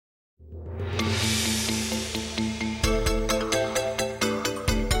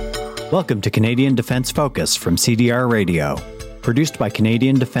Welcome to Canadian Defence Focus from CDR Radio, produced by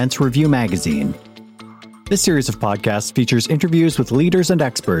Canadian Defence Review magazine. This series of podcasts features interviews with leaders and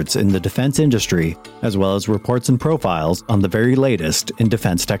experts in the defence industry, as well as reports and profiles on the very latest in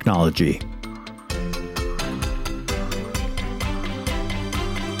defence technology.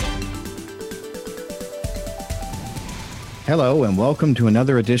 Hello and welcome to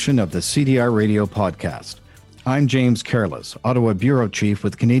another edition of the CDR Radio podcast. I'm James Careless, Ottawa Bureau Chief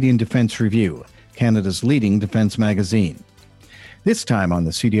with Canadian Defence Review, Canada's leading defence magazine. This time on the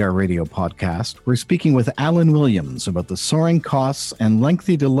CDR Radio podcast, we're speaking with Alan Williams about the soaring costs and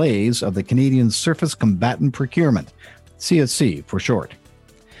lengthy delays of the Canadian Surface Combatant Procurement, CSC for short.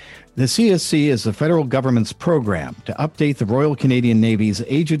 The CSC is the federal government's program to update the Royal Canadian Navy's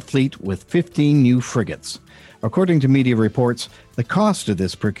aged fleet with 15 new frigates. According to media reports, the cost of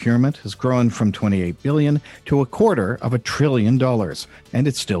this procurement has grown from $28 billion to $250 billion, and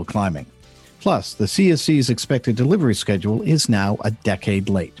it's still climbing. Plus, the CSC's expected delivery schedule is now a decade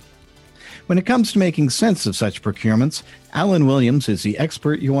late. When it comes to making sense of such procurements, Alan Williams is the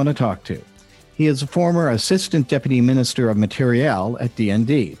expert you want to talk to. He is a former Assistant Deputy Minister of Materiel at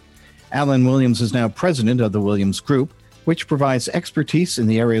DND. Alan Williams is now president of the Williams Group, which provides expertise in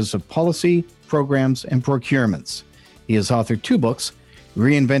the areas of policy, programs, and procurements. He has authored 2 books,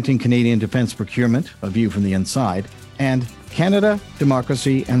 Reinventing Canadian Defence Procurement, A View from the Inside, and Canada,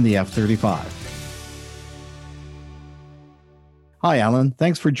 Democracy, and the F-35. Hi, Alan.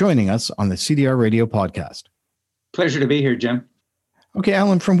 Thanks for joining us on the CDR Radio podcast. Pleasure to be here, Jim. Okay,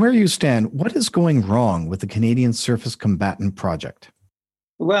 Alan, from where you stand, what is going wrong with the Canadian Surface Combatant project?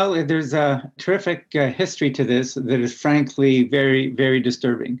 Well, there's a terrific history to this that is frankly very, very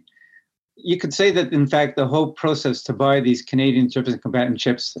disturbing. You could say that, in fact, the whole process to buy these Canadian Surface Combatant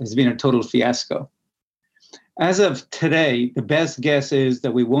ships has been a total fiasco. As of today, the best guess is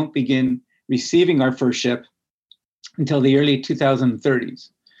that we won't begin receiving our first ship until the early 2030s.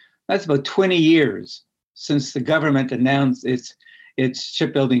 That's about 20 years since the government announced its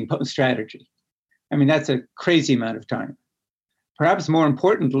shipbuilding strategy. I mean, that's a crazy amount of time. Perhaps more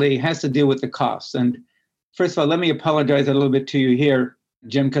importantly, it has to deal with the costs. And first of all, let me apologize a little bit to you here,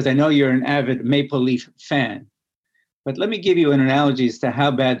 Jim, because I know you're an avid Maple Leaf fan. But let me give you an analogy as to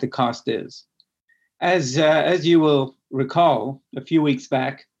how bad the cost is. As you will recall, a few weeks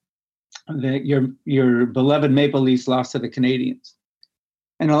back, your beloved Maple Leafs lost to the Canadians.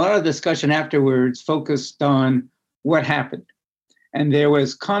 And a lot of discussion afterwards focused on what happened. And there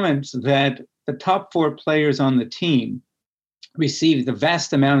was comments that the top 4 players on the team received the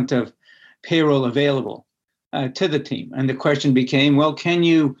vast amount of payroll available to the team. And the question became, well, can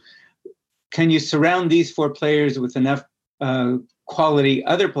you surround these 4 players with enough quality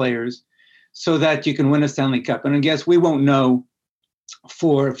other players so that you can win a Stanley Cup? And I guess we won't know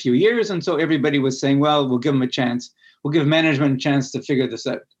for a few years. And so everybody was saying, well, we'll give them a chance. We'll give management a chance to figure this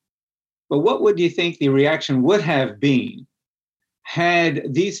out. But what would you think the reaction would have been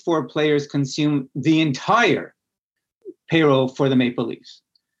had these 4 players consumed the entire payroll for the Maple Leafs?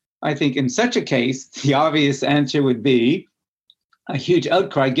 I think in such a case, the obvious answer would be a huge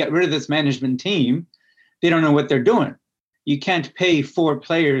outcry. Get rid of this management team. They don't know what they're doing. You can't pay 4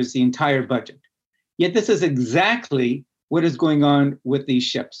 players the entire budget. Yet this is exactly what is going on with these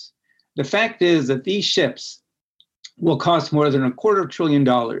ships. The fact is that these ships will cost more than $250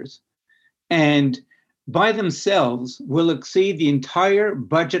 billion and by themselves will exceed the entire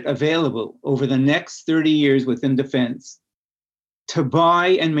budget available over the next 30 years within defense to buy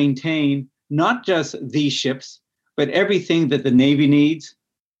and maintain not just these ships, but everything that the Navy needs,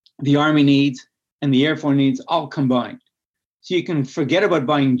 the Army needs, and the Air Force needs all combined. So you can forget about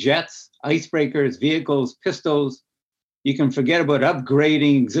buying jets, icebreakers, vehicles, pistols. You can forget about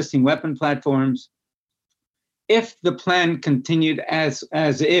upgrading existing weapon platforms. If the plan continued as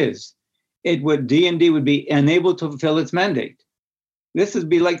is, DND would be unable to fulfill its mandate. This would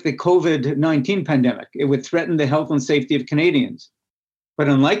be like the COVID-19 pandemic. It would threaten the health and safety of Canadians. But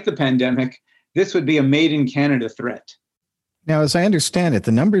unlike the pandemic, this would be a made-in-Canada threat. Now, as I understand it,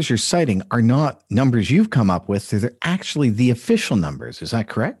 the numbers you're citing are not numbers you've come up with. They're actually the official numbers. Is that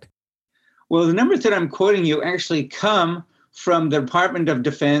correct? Well, the numbers that I'm quoting you actually come from the Department of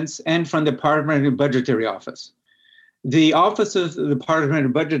Defense and from the Department of Budgetary Office. The Office of the Department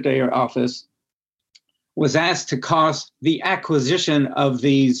of Budgetary Office was asked to cost the acquisition of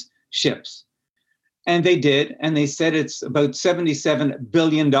these ships. And they did, and they said it's about $77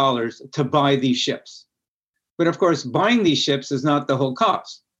 billion to buy these ships. But of course, buying these ships is not the whole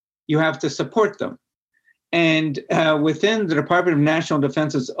cost. You have to support them. And within the Department of National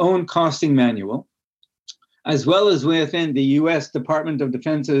Defense's own costing manual, as well as within the U.S. Department of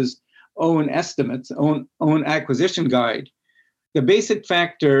Defense's own estimates, own acquisition guide, the basic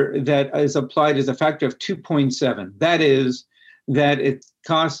factor that is applied is a factor of 2.7. That is, that it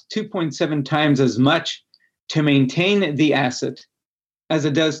costs 2.7 times as much to maintain the asset as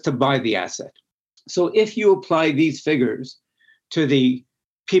it does to buy the asset. So if you apply these figures to the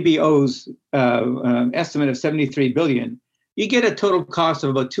PBO's estimate of 73 billion, you get a total cost of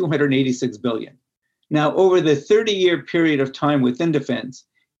about 286 billion. Now, over the 30-year period of time within defense,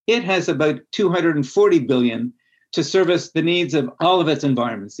 it has about 240 billion to service the needs of all of its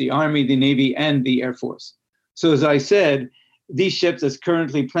environments, the Army, the Navy, and the Air Force. So as I said, these ships as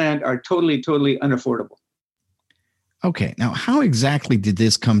currently planned are totally unaffordable. Okay, now how exactly did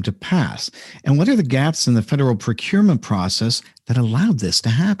this come to pass? And what are the gaps in the federal procurement process that allowed this to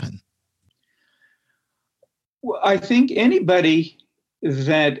happen? Well, I think anybody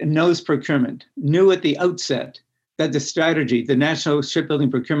that knows procurement knew at the outset that the strategy, the National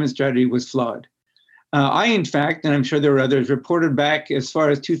Shipbuilding Procurement Strategy, was flawed. I, in fact, and I'm sure there were others, reported back as far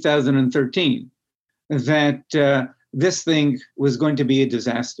as 2013 that this thing was going to be a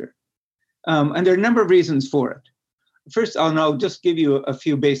disaster. And there are a number of reasons for it. First, I'll just give you a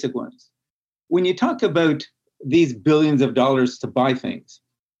few basic ones. When you talk about these billions of dollars to buy things,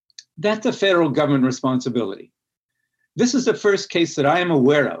 that's a federal government responsibility. This is the first case that I am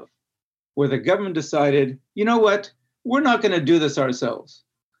aware of where the government decided, you know what, we're not going to do this ourselves.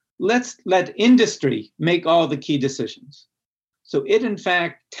 Let's let industry make all the key decisions. So it, in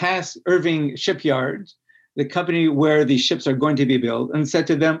fact, tasked Irving Shipyards, the company where these ships are going to be built, and said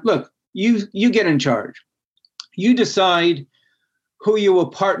to them, look, you get in charge. You decide who you will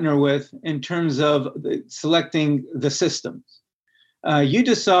partner with in terms of selecting the systems. You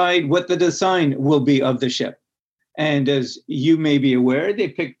decide what the design will be of the ship. And as you may be aware, they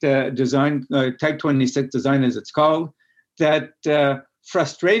picked a design, Type 26 design as it's called, that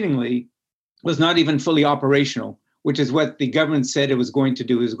frustratingly was not even fully operational, which is what the government said it was going to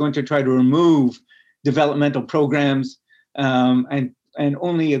do. It was going to try to remove developmental programs and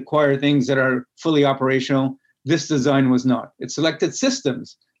only acquire things that are fully operational. This design was not. It selected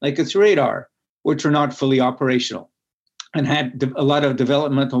systems like its radar, which were not fully operational and had a lot of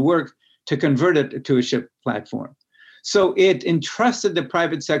developmental work to convert it to a ship platform. So it entrusted the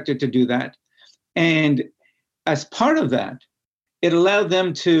private sector to do that. And as part of that, it allowed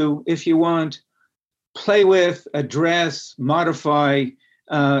them to, if you want, play with, address, modify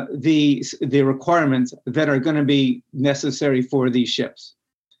the requirements that are going to be necessary for these ships.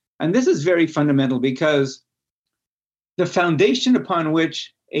 And this is very fundamental because the foundation upon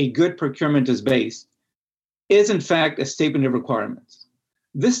which a good procurement is based is, in fact, a statement of requirements.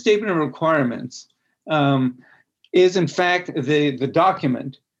 This statement of requirements is, in fact, the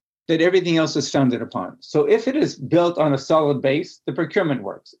document that everything else is founded upon. So if it is built on a solid base, the procurement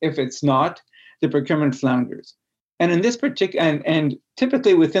works. If it's not, the procurement flounders. And in this particular, and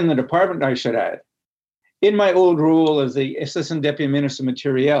typically within the department, I should add, in my old role as the Assistant Deputy Minister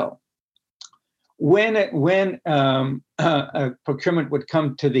Materiel, when a procurement would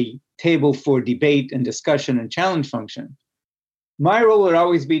come to the table for debate and discussion and challenge function, my role would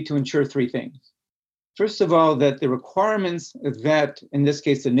always be to ensure three things. First of all, that the requirements that, in this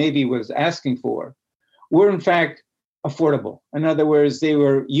case, the Navy was asking for were, in fact, affordable. In other words,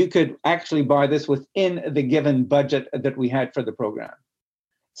 you could actually buy this within the given budget that we had for the program.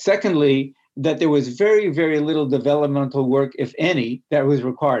 Secondly, that there was very, very little developmental work, if any, that was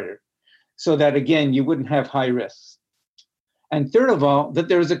required, so that, again, you wouldn't have high risks. And third of all, that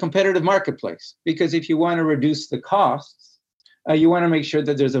there is a competitive marketplace, because if you want to reduce the costs, you want to make sure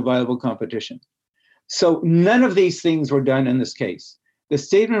that there's a viable competition. So none of these things were done in this case. The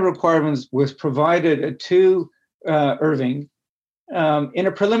statement of requirements was provided to Irving in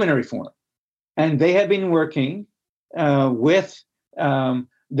a preliminary form. And they had been working with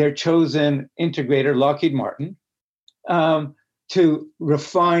their chosen integrator, Lockheed Martin, to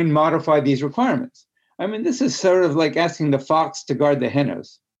refine, modify these requirements. I mean, this is sort of like asking the fox to guard the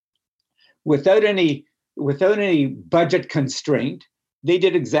henhouse. Without any budget constraint, they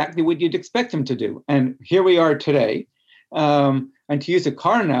did exactly what you'd expect them to do. And here we are today. And to use a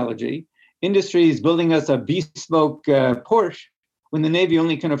car analogy, industry is building us a bespoke Porsche when the Navy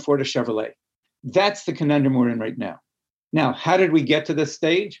only can afford a Chevrolet. That's the conundrum we're in right now. Now, how did we get to this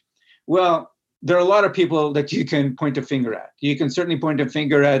stage? Well, there are a lot of people that you can point a finger at. You can certainly point a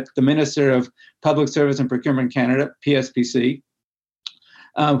finger at the Minister of Public Service and Procurement Canada, PSPC,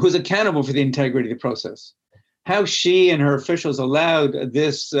 who's accountable for the integrity of the process. How she and her officials allowed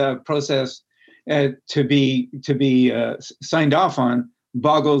this process to be signed off on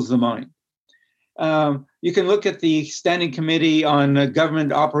boggles the mind. You can look at the Standing Committee on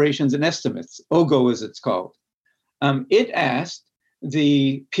Government Operations and Estimates, OGO as it's called. It asked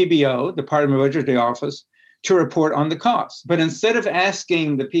the PBO, the Parliamentary Budgetary Office, to report on the costs. But instead of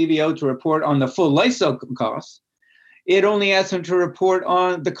asking the PBO to report on the full life cycle costs, it only asked them to report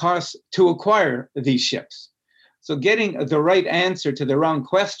on the costs to acquire these ships. So getting the right answer to the wrong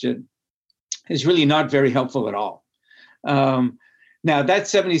question is really not very helpful at all. Now, that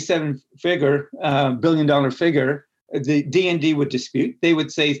 77 billion figure, the D&D would dispute. They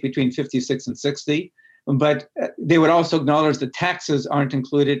would say it's between 56 and 60. But they would also acknowledge that taxes aren't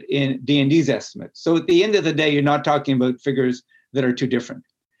included in D&D's estimate. So at the end of the day, you're not talking about figures that are too different.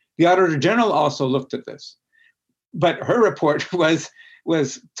 The Auditor General also looked at this, but her report was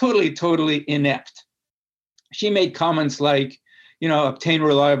totally inept. She made comments like, obtain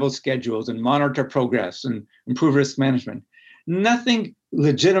reliable schedules and monitor progress and improve risk management. Nothing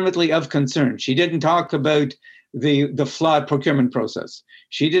legitimately of concern. She didn't talk about the flawed procurement process.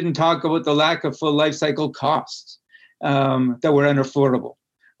 She didn't talk about the lack of full life cycle costs that were unaffordable.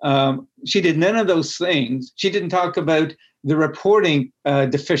 She did none of those things. She didn't talk about the reporting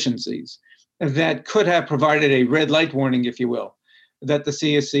deficiencies that could have provided a red light warning, if you will, that the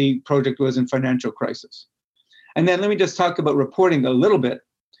CSC project was in financial crisis. And then let me just talk about reporting a little bit.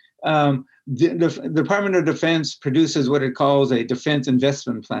 The Department of Defense produces what it calls a Defense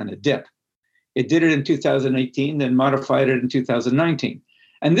Investment Plan, a DIP. It did it in 2018, then modified it in 2019.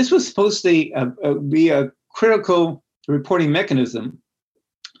 And this was supposed to be a critical reporting mechanism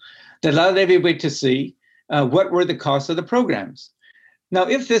that allowed everybody to see what were the costs of the programs. Now,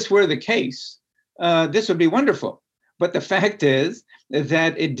 if this were the case, this would be wonderful. But the fact is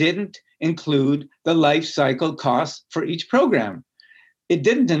that it didn't include the life cycle costs for each program. It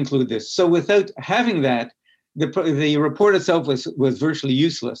didn't include this. So without having that, the report itself was virtually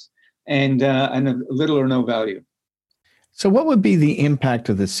useless and of little or no value. So what would be the impact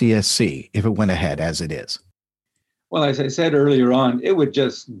of the CSC if it went ahead as it is? Well, as I said earlier on, it would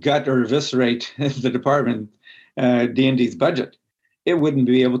just gut or eviscerate the department, D&D's budget. It wouldn't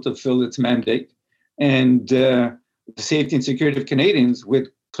be able to fulfill its mandate, and the safety and security of Canadians would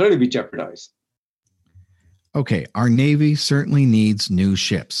clearly be jeopardized. Okay, our Navy certainly needs new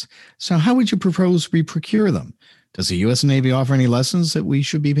ships. So how would you propose we procure them? Does the U.S. Navy offer any lessons that we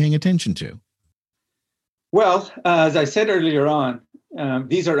should be paying attention to? Well, as I said earlier on,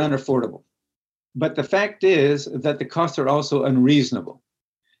 these are unaffordable. But the fact is that the costs are also unreasonable.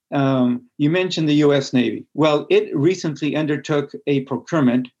 You mentioned the U.S. Navy. Well, it recently undertook a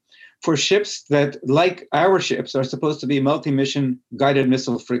procurement for ships that, like our ships, are supposed to be multi-mission guided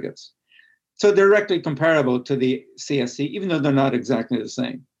missile frigates. So they're directly comparable to the CSC, even though they're not exactly the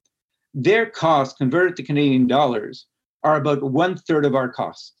same. Their costs converted to Canadian dollars are about 1/3 of our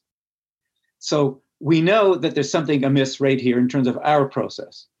costs. So we know that there's something amiss right here in terms of our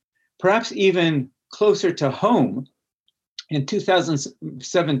process. Perhaps even closer to home, in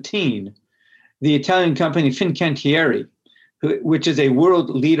 2017, the Italian company Fincantieri, which is a world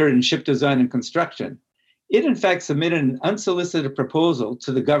leader in ship design and construction, it in fact submitted an unsolicited proposal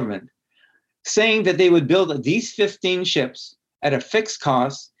to the government saying that they would build these 15 ships at a fixed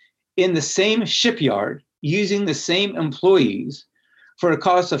cost in the same shipyard using the same employees for a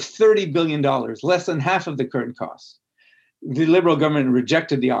cost of $30 billion, less than half of the current cost. The Liberal government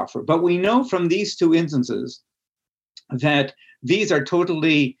rejected the offer. But we know from these two instances that these are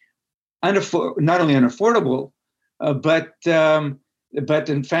totally not only unaffordable, but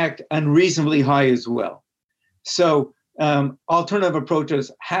in fact unreasonably high as well. So alternative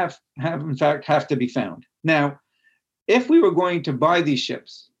approaches have to be found. Now, if we were going to buy these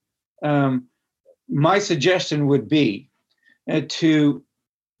ships, my suggestion would be to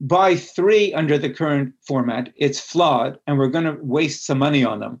buy 3 under the current format. It's flawed, and we're going to waste some money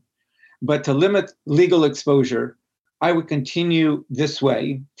on them. But to limit legal exposure, I would continue this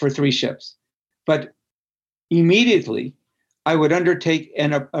way for 3 ships. But immediately, I would undertake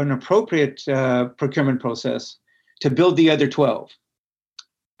an appropriate procurement process to build the other 12.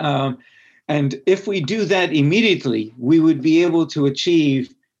 And if we do that immediately, we would be able to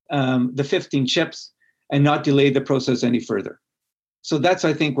achieve the 15 ships and not delay the process any further. So that's,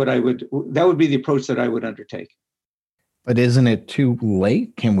 I think, that would be the approach that I would undertake. But isn't it too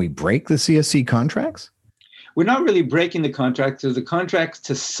late? Can we break the CSC contracts? We're not really breaking the contracts. The contracts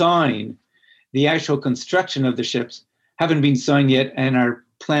to sign the actual construction of the ships haven't been signed yet and are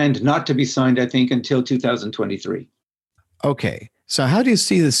planned not to be signed, I think, until 2023. Okay. So how do you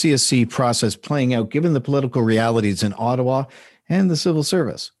see the CSC process playing out given the political realities in Ottawa and the civil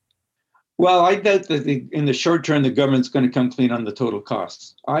service? Well, I doubt that in the short term, the government's going to come clean on the total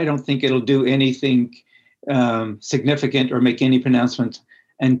costs. I don't think it'll do anything significant or make any pronouncement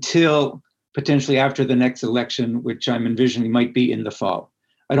until potentially after the next election, which I'm envisioning might be in the fall.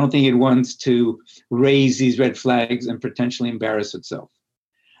 I don't think it wants to raise these red flags and potentially embarrass itself.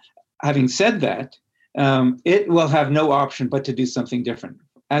 Having said that, it will have no option but to do something different.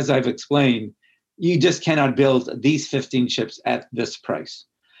 As I've explained, you just cannot build these 15 ships at this price.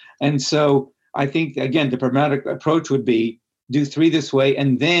 And so I think, again, the pragmatic approach would be do 3 this way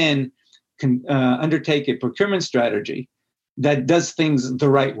and then undertake a procurement strategy that does things the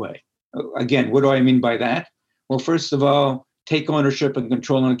right way. Again, what do I mean by that? Well, first of all, take ownership and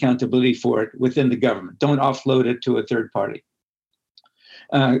control and accountability for it within the government. Don't offload it to a third party.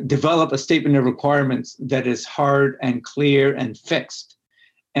 Develop a statement of requirements that is hard and clear and fixed,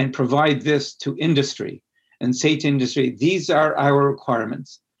 and provide this to industry and say to industry, these are our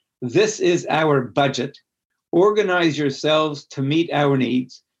requirements. This is our budget. Organize yourselves to meet our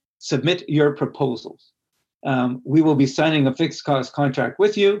needs. Submit your proposals. We will be signing a fixed cost contract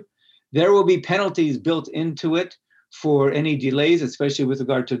with you. There will be penalties built into it for any delays, especially with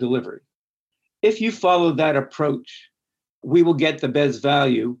regard to delivery. If you follow that approach, we will get the best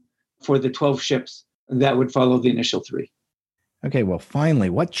value for the 12 ships that would follow the initial 3. Okay, well, finally,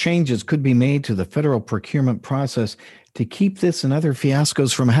 what changes could be made to the federal procurement process to keep this and other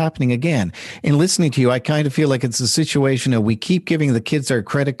fiascos from happening again? In listening to you, I kind of feel like it's a situation of we keep giving the kids our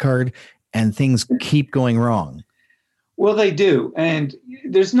credit card and things keep going wrong. Well, they do. And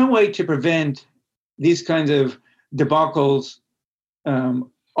there's no way to prevent these kinds of debacles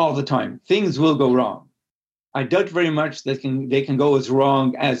all the time. Things will go wrong. I doubt very much that they can go as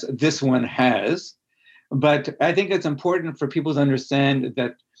wrong as this one has. But I think it's important for people to understand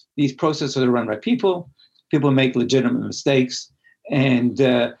that these processes are run by people. People make legitimate mistakes, and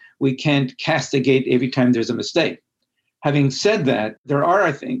we can't castigate every time there's a mistake. Having said that, there are,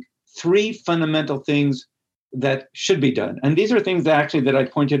 I think, 3 fundamental things that should be done. And these are things that I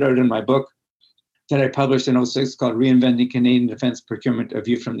pointed out in my book that I published in 2006 called Reinventing Canadian Defense Procurement, A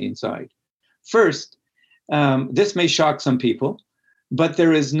View from the Inside. First, this may shock some people, but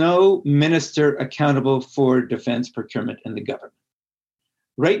there is no minister accountable for defense procurement in the government.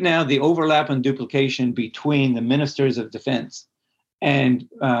 Right now, the overlap and duplication between the ministers of defense and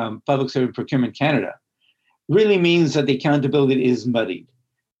Public Service Procurement Canada really means that the accountability is muddied.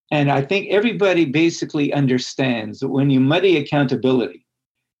 And I think everybody basically understands that when you muddy accountability,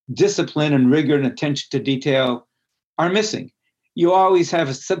 discipline and rigor and attention to detail are missing. You always have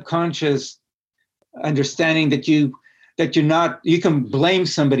a subconscious understanding that you can blame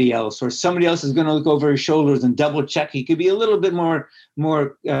somebody else, or somebody else is going to look over his shoulders and double check. He could be a little bit more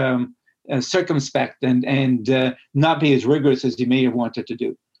circumspect and not be as rigorous as you may have wanted to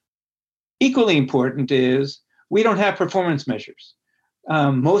do. Equally important is we don't have performance measures.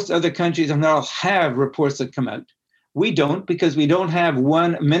 Most other countries now have reports that come out. We don't, because we don't have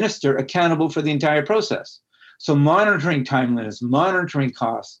one minister accountable for the entire process. So monitoring timeliness, monitoring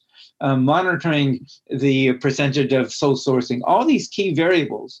costs, monitoring the percentage of sole sourcing, all these key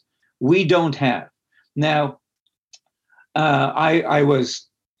variables we don't have. Now, I was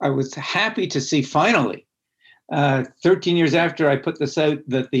happy to see finally, 13 years after I put this out,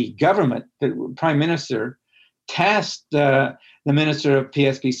 that the government, the Prime Minister, tasked the Minister of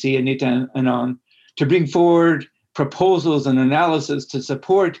PSPC, Anita Anand, to bring forward proposals and analysis to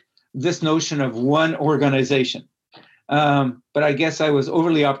support this notion of one organization. But I guess I was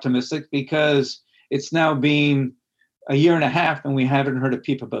overly optimistic because it's now been a year and a half and we haven't heard a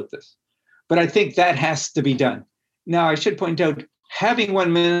peep about this. But I think that has to be done. Now, I should point out, having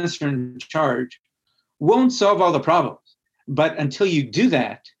one minister in charge won't solve all the problems. But until you do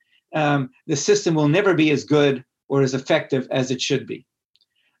that, the system will never be as good or as effective as it should be.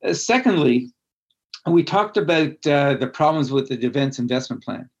 Secondly, we talked about the problems with the defense investment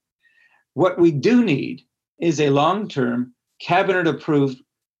plan. What we do need is a long-term cabinet-approved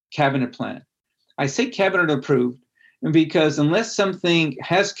cabinet plan. I say cabinet-approved because unless something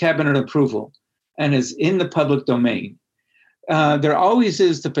has cabinet approval and is in the public domain, there always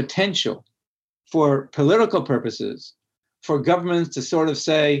is the potential for political purposes for governments to sort of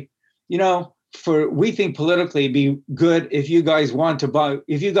say, we think politically it'd be good if you guys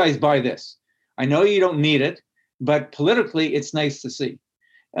buy this. I know you don't need it, but politically it's nice to see.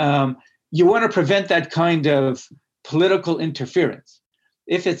 You want to prevent that kind of political interference.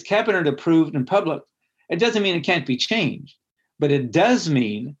 If it's cabinet approved in public, it doesn't mean it can't be changed, but it does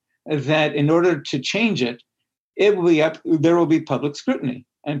mean that in order to change it, there will be public scrutiny,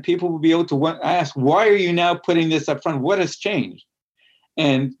 and people will be able to ask, why are you now putting this up front? What has changed?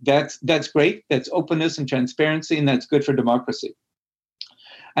 And that's great. That's openness and transparency, and that's good for democracy.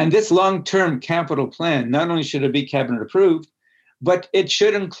 And this long-term capital plan, not only should it be cabinet approved, but it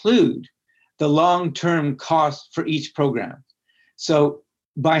should include the long-term cost for each program. So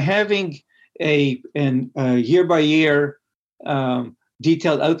by having a year-by-year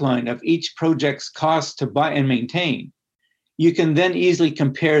detailed outline of each project's cost to buy and maintain, you can then easily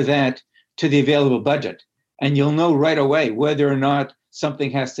compare that to the available budget. And you'll know right away whether or not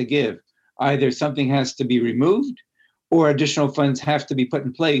something has to give. Either something has to be removed or additional funds have to be put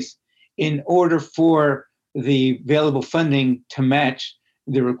in place in order for the available funding to match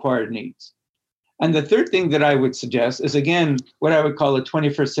the required needs. And the third thing that I would suggest is, again, what I would call a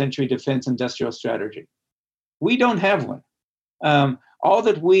 21st century defense industrial strategy. We don't have one. All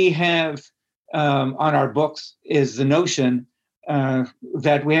that we have on our books is the notion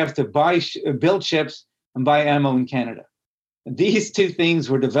that we have to build ships and buy ammo in Canada. These two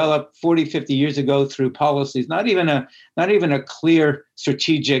things were developed 40, 50 years ago through policies, not even a clear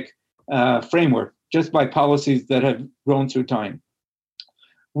strategic framework, just by policies that have grown through time.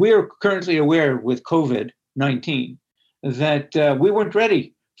 We are currently aware with COVID-19 that we weren't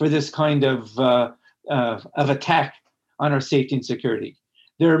ready for this kind of attack on our safety and security.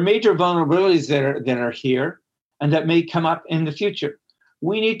 There are major vulnerabilities that are here and that may come up in the future.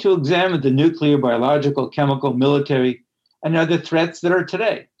 We need to examine the nuclear, biological, chemical, military, and other threats that are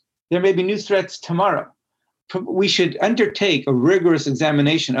today. There may be new threats tomorrow. We should undertake a rigorous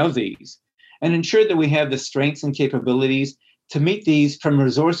examination of these and ensure that we have the strengths and capabilities to meet these from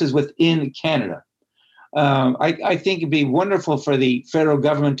resources within Canada. I think it'd be wonderful for the federal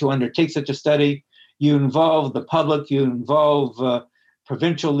government to undertake such a study. You involve the public, you involve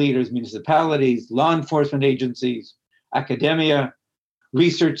provincial leaders, municipalities, law enforcement agencies, academia,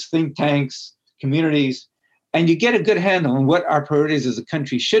 research think tanks, communities, and you get a good handle on what our priorities as a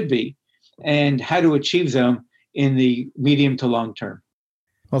country should be and how to achieve them in the medium to long term.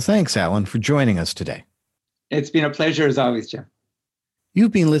 Well, thanks, Alan, for joining us today. It's been a pleasure as always, Jim.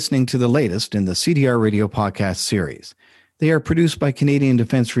 You've been listening to the latest in the CDR Radio podcast series. They are produced by Canadian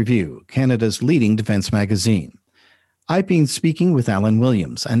Defense Review, Canada's leading defense magazine. I've been speaking with Alan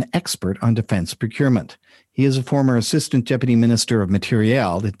Williams, an expert on defense procurement. He is a former Assistant Deputy Minister of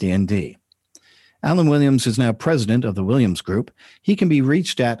Materiel at DND. Alan Williams is now president of the Williams Group. He can be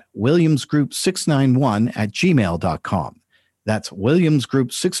reached at williamsgroup691@gmail.com. That's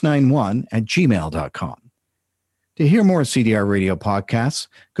williamsgroup691@gmail.com. To hear more CDR Radio podcasts,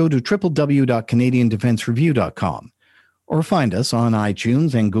 go to www.canadiandefensereview.com or find us on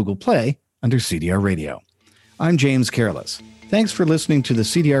iTunes and Google Play under CDR Radio. I'm James Careless. Thanks for listening to the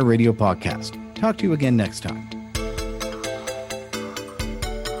CDR Radio podcast. Talk to you again next time.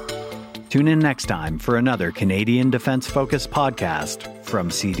 Tune in next time for another Canadian defense-focused podcast from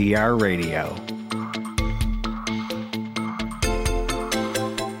CDR Radio.